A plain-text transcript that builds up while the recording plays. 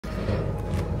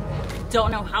don't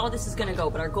know how this is gonna go,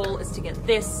 but our goal is to get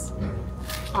this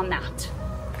on that.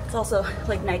 It's also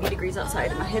like 90 degrees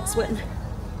outside and my head's sweating.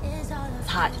 It's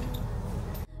hot.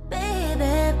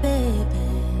 Baby, baby,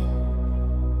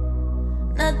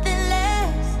 nothing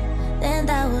less than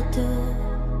that will do.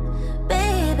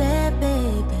 Baby,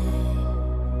 baby,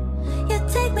 you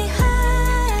take me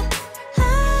higher,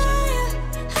 higher,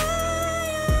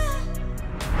 higher.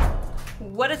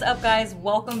 What is up, guys?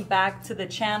 Welcome back to the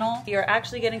channel. We are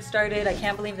actually getting started. I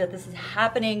can't believe that this is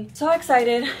happening. So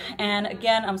excited. And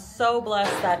again, I'm so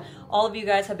blessed that all of you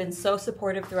guys have been so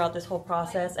supportive throughout this whole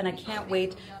process, and I can't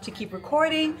wait to keep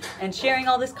recording and sharing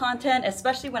all this content,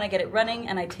 especially when I get it running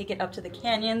and I take it up to the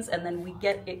canyons and then we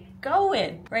get it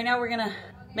going. Right now we're gonna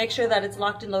make sure that it's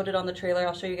locked and loaded on the trailer.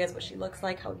 I'll show you guys what she looks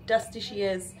like, how dusty she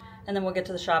is, and then we'll get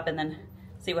to the shop and then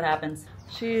see what happens.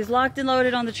 She's locked and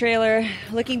loaded on the trailer,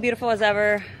 looking beautiful as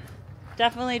ever.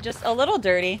 Definitely just a little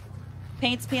dirty.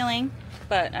 Paint's peeling,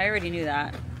 but I already knew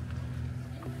that.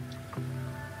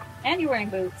 And you're wearing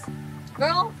boots.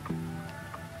 Girl,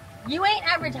 you ain't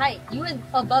average height. You is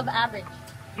above average.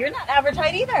 You're not average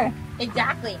height either.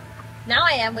 Exactly. Now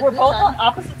I am with We're boots both on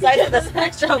opposite sides of the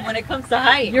spectrum when it comes to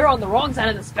height. You're on the wrong side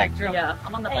of the spectrum. Yeah,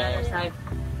 I'm on the better side.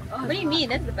 What do you mean?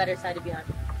 That's the better side to be on.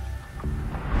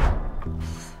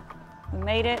 We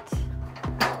made it.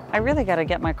 I really gotta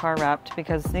get my car wrapped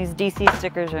because these DC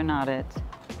stickers are not it.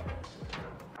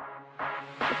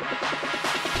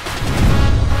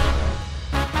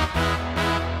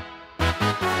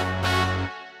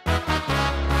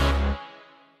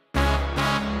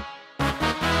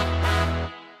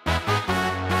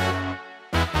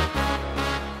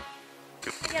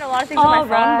 Get a lot of things on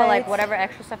my phone, but like whatever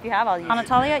extra stuff you have, I'll use.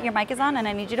 Natalia, your mic is on and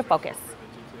I need you to focus.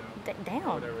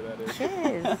 Down.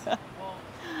 Jeez.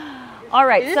 All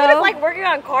right, Is this so what it's like working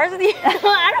on cars with you?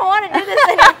 I don't want to do this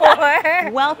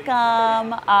anymore.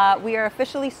 welcome. We are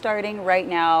officially starting right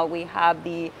now. We have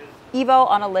the EVO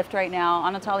on a lift right now.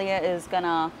 Natalia is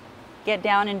gonna get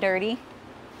down and dirty.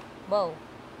 Whoa.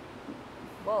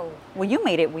 Whoa. Well, you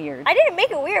made it weird. I didn't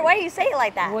make it weird. Why do you say it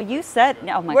like that? Well, you said,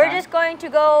 oh my God. We're just going to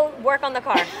go work on the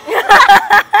car.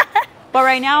 But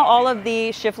right now, all of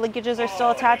the shift linkages are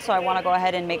still attached, so I want to go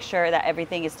ahead and make sure that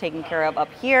everything is taken care of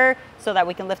up here so that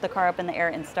we can lift the car up in the air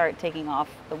and start taking off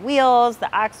the wheels,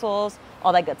 the axles,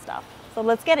 all that good stuff. So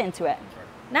let's get into it.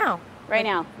 Now. Right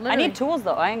now. Literally. I need tools,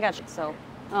 though. I ain't got shit, so.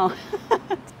 Oh.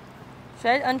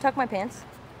 Should I untuck my pants?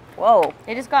 Whoa.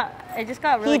 It just got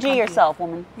really PG comfy. yourself,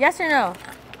 woman. Yes or no?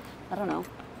 I don't know.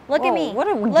 Look Whoa, at me. What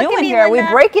are we Look doing at me, here? Are we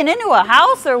Linda. breaking into a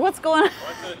house or what's going on? I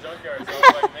went to the junkyard, so I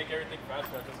was like, make everything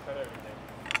faster, I just cut everything.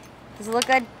 Does it look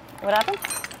good? What happened?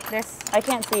 This. I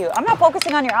can't see you. I'm not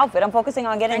focusing on your outfit. I'm focusing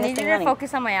on I getting need this you thing to running.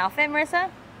 focus on my outfit,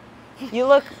 Marissa. You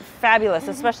look fabulous,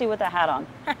 especially with that hat on.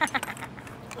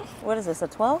 What is this, a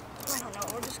 12? I don't know.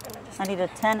 We're just gonna I need a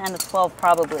 10 and a 12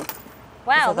 probably.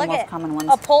 Wow, Those are the look most at common ones.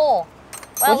 a pole. Wow,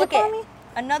 What'd you look call at me?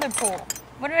 another pole.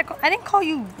 What did I call? I didn't call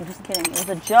you. I'm just kidding. It was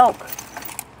a joke.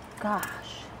 Gosh.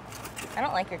 I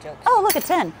don't like your jokes. Oh, look, a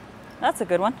 10. That's a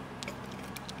good one.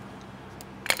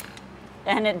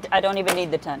 And I don't even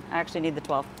need the 10. I actually need the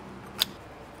 12.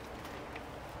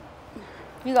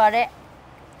 You got it.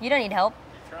 You don't need help.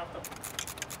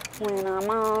 When I'm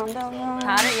on the run.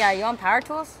 Powder? Yeah, you want power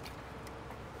tools?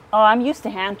 Oh, I'm used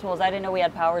to hand tools. I didn't know we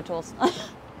had power tools.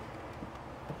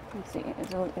 Let's see.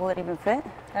 Will it even fit?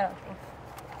 I don't think.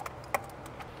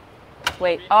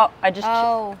 Wait. Oh,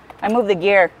 I moved the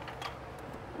gear.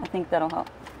 I think that'll help.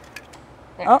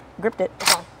 There. Oh, gripped it.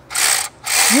 It's on.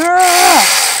 Yeah!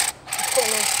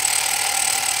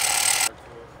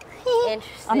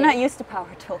 Interesting. I'm not used to power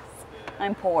tools.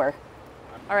 I'm poor.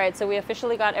 All right, so we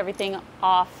officially got everything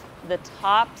off the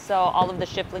top. So all of the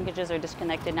shift linkages are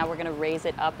disconnected. Now we're gonna raise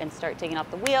it up and start taking off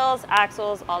the wheels,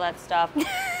 axles, all that stuff.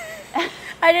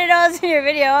 I didn't know it was in your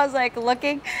video. I was like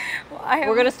looking.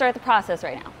 We're gonna start the process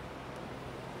right now.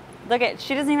 Look at,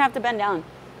 she doesn't even have to bend down.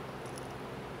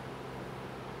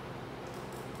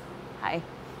 Hi.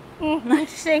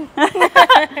 Interesting.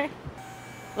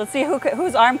 Let's see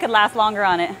whose arm could last longer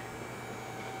on it.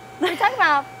 What are you talking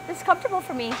about? It's comfortable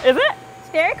for me. Is it? It's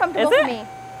very comfortable Is for it? me.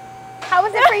 How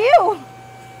is it for you?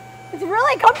 It's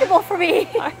really comfortable for me.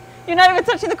 You're not even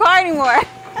touching the car anymore.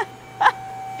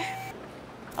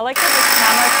 I like that this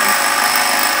camera.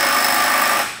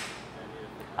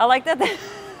 I like that.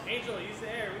 Angel, use the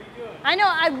air, what are you doing? I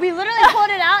know, we literally pulled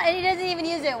it out and he doesn't even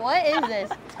use it. What is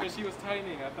this? It's because she was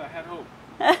tightening, I thought I had hope.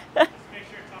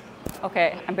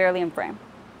 Okay, I'm barely in frame.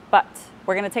 But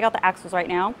we're gonna take out the axles right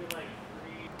now.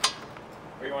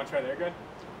 Or you want to try there, good?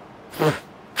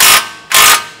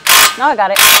 No, I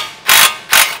got it.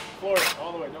 Floor it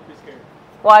all the way, don't be scared.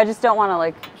 Well, I just don't want to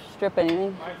like strip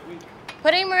anything.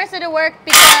 Putting Marissa to work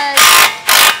because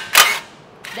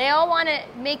they all want to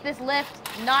make this lift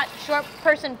not short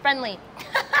person friendly.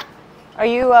 Are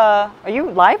you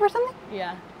live or something?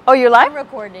 Yeah. Oh, you're live? I'm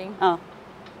recording. Oh.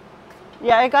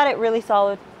 Yeah, I got it really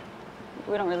solid.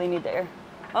 We don't really need the air.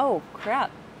 Oh, crap.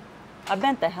 I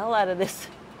bent the hell out of this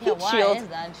heat shield. Is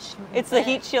that? It's the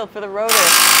heat shield for the rotor.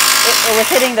 It was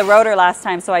hitting the rotor last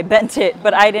time, so I bent it,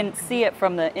 but I didn't see it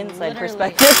from the inside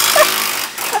perspective.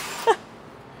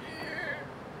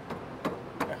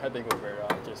 I think we're very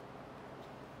off. Just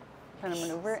Trying to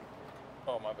maneuver it.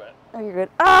 oh my bad. Oh, you're good.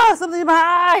 Ah, something in my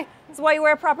eye. That's why you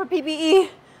wear proper PPE.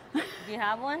 Do you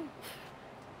have one?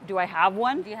 Do I have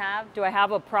one? Do I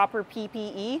have a proper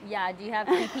PPE? Yeah, do you have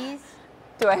PPs?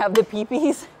 Do I have the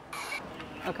PPs?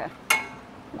 Okay.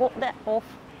 Go that off.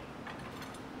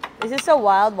 Is this so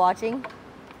wild watching?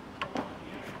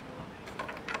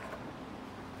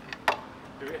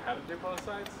 Do we have to do both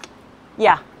sides?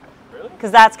 Yeah, Really?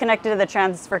 because that's connected to the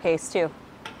transfer case too.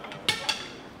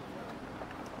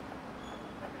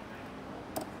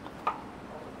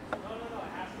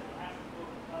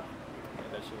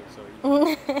 That shit looks so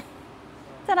easy.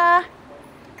 Ta-da!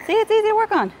 See, it's easy to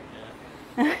work on.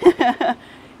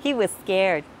 He was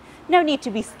scared. No need to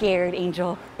be scared,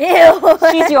 Angel. Ew!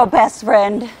 She's your best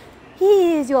friend.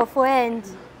 He is your friend.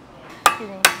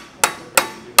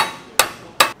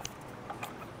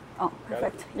 Oh,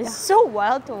 perfect. Yeah. It's so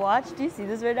wild to watch. Do you see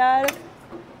this right now?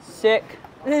 Sick.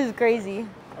 This is crazy.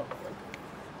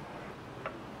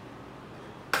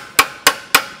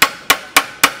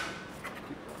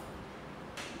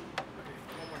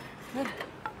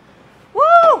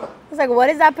 Woo! It's like, what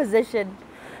is that position?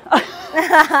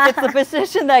 It's the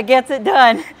position that gets it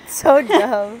done. So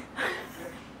dumb.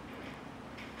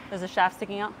 There's a shaft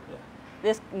sticking out. Yeah.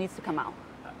 This needs to come out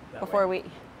That before way?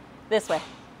 this way.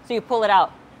 So you pull it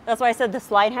out. That's why I said the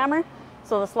slide hammer.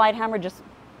 So the slide hammer just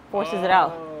forces it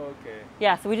out. Oh, okay.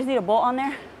 Yeah, so we just need a bolt on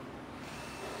there.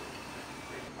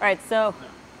 All right, so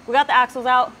we got the axles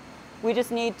out. We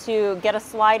just need to get a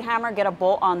slide hammer, get a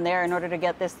bolt on there in order to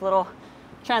get this little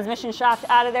transmission shaft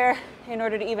out of there in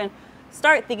order to even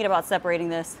start thinking about separating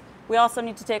this. We also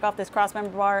need to take off this cross member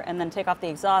bar and then take off the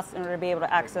exhaust in order to be able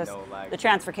to access the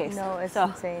transfer case. No, it's so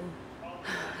insane.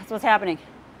 that's what's happening.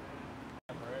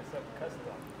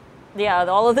 Yeah,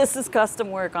 all of this is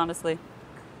custom work, honestly.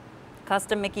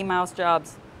 Custom Mickey Mouse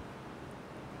jobs.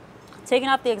 Taking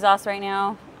off the exhaust right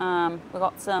now. We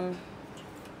got some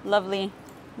lovely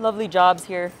jobs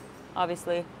here,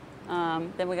 obviously.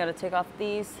 Then we got to take off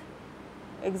these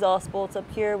exhaust bolts up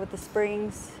here with the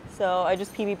springs. So I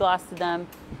just PB blasted them.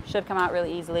 Should come out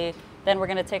really easily. Then we're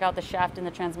going to take out the shaft in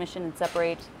the transmission and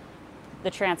separate the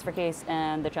transfer case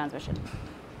and the transmission.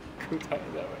 Who taught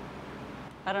you that way?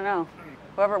 I don't know.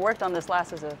 Whoever worked on this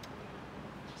last is a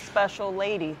special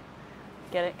lady.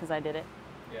 Get it? Because I did it.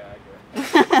 Yeah,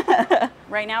 I get it.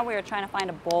 Right now we are trying to find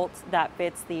a bolt that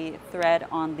fits the thread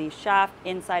on the shaft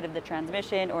inside of the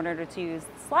transmission in order to use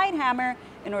the slide hammer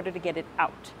in order to get it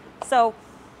out. So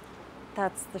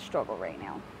that's the struggle right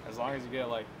now. As long as you get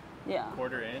like Yeah.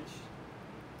 quarter inch.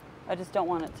 I just don't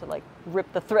want it to like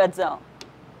rip the threads out.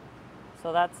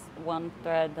 So that's one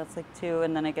thread, that's like two,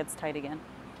 and then it gets tight again.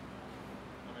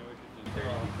 I mean, we could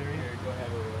just here, go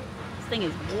ahead with it. This thing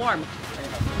is warm.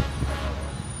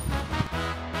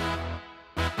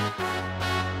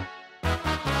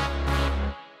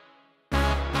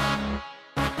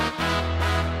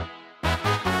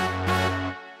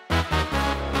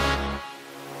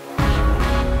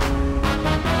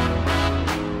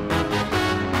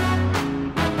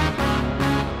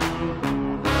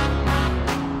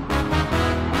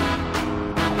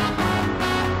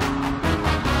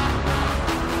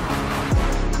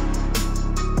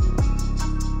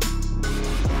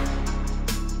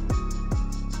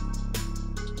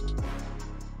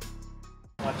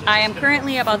 I am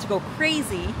currently about to go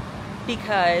crazy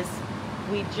because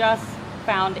we just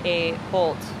found a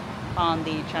bolt on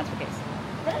the transfer case.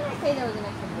 Didn't I say there was an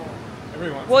extra bolt?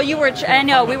 Everyone. Well, you were, I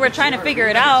know, we were trying to figure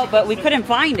it out, but we couldn't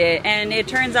find it. And it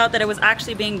turns out that it was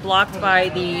actually being blocked by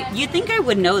the, you'd think I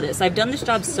would know this. I've done this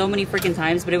job so many freaking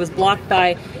times, but it was blocked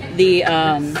by the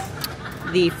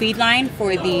feed line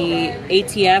for the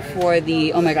ATF for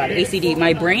the, oh my God, ACD.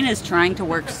 My brain is trying to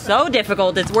work so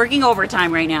difficult. It's working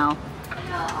overtime right now.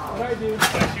 Sorry, dude.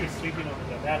 She was sleeping over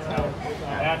there. That's how.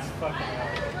 That's fucking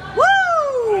hell.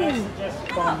 Woo! Just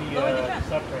phone the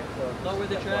separate. So. Lower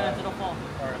the treads, it'll fall.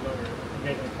 Or lower. You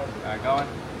guys are covered. Alright, going.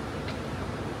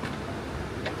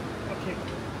 Okay.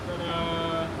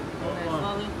 Ta-da. Hold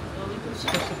on. Slowly. Push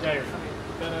the dryer.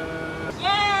 Ta-da.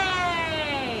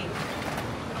 Yay!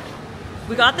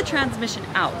 We got the transmission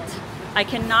out. I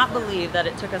cannot believe that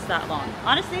it took us that long.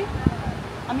 Honestly,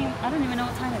 I mean, I don't even know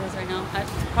what time it is right now.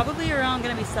 It's probably around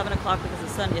gonna be 7 o'clock because the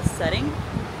sun is setting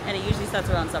and it usually sets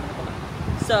around 7 o'clock.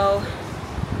 So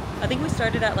I think we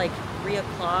started at like 3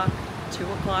 o'clock, 2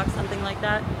 o'clock, something like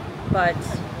that. But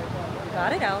we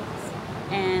got it out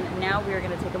and now we're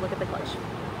gonna take a look at the clutch.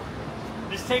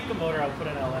 Just take the motor, I'll put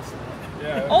an LS in it.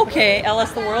 Yeah. Okay,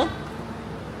 LS the world.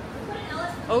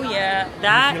 Oh yeah,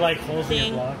 that If you like holes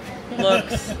in your thing block.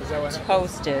 looks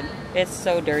toasted. It's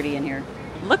so dirty in here.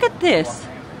 Look at this.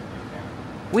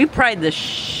 We pried the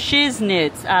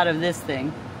shiznits out of this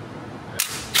thing.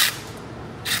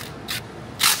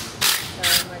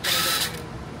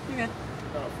 Okay.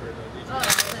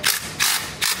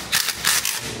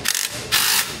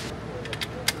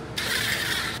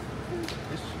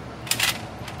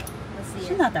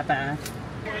 She's not that bad.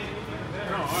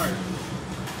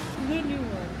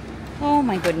 Oh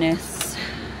my goodness.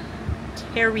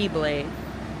 Terrible.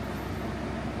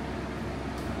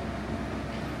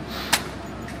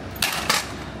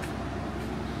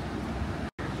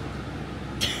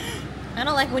 I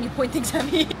don't like when you point things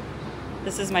at me.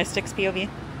 This is my sticks POV.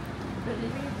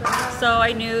 So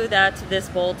I knew that this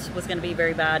bolt was going to be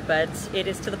very bad, but it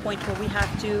is to the point where we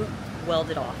have to weld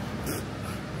it off.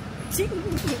 This is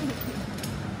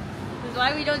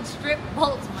why we don't strip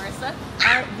bolts, Marissa.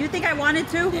 You think I wanted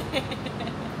to?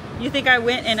 You think I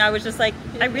went and I was just like,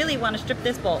 I really want to strip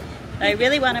this bolt. I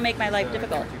really want to make my life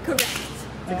difficult. Correct.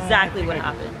 That's exactly what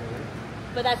happened.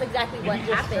 But that's exactly what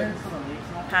happened.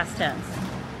 Past tense.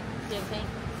 See what I'm saying?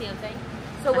 See what I'm saying?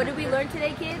 So what did we learn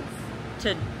today, kids?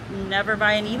 To never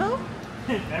buy an Evo?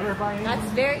 Never buy anything.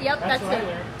 That's very, yep, That's that's what I it.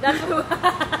 learned.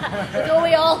 That's what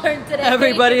we all learned today.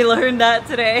 Everybody learned that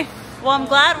today. Well, I'm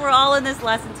glad we're all in this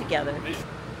lesson together. It'll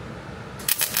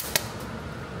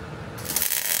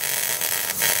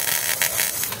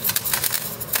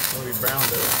be brown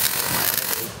though.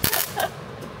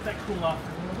 That cool off a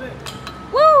little bit.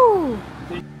 Woo!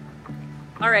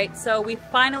 All right, so we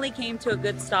finally came to a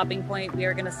good stopping point. We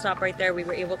are gonna stop right there. We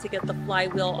were able to get the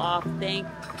flywheel off, thank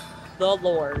the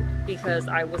Lord, because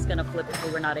I was gonna flip if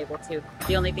we were not able to.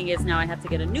 The only thing is now I have to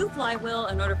get a new flywheel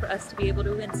in order for us to be able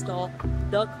to install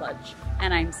the clutch.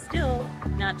 And I'm still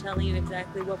not telling you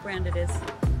exactly what brand it is.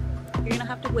 You're gonna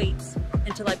have to wait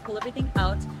until I pull everything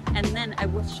out and then I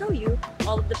will show you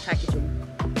all of the packaging.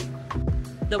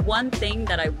 The one thing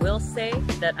that I will say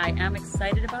that I am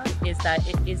excited about is that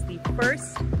it is the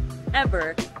first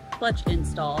ever clutch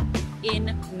install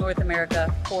in North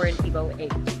America for an EVO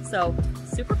 8. So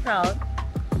super proud.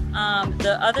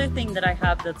 The other thing that I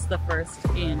have that's the first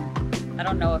in, I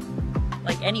don't know if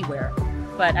like anywhere,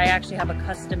 but I actually have a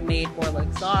custom made Borla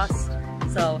exhaust.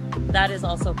 So that is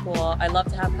also cool. I love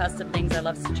to have custom things. I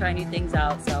love to try new things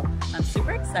out. So I'm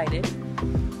super excited.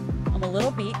 I'm a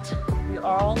little beat. We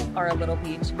all are a little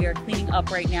beat. We are cleaning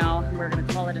up right now. We're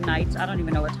gonna call it a night. I don't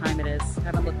even know what time it is. I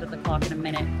haven't looked at the clock in a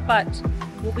minute, but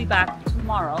we'll be back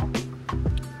tomorrow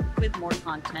with more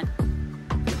content.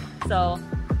 So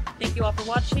thank you all for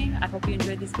watching. I hope you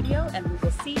enjoyed this video and we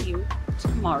will see you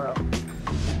tomorrow.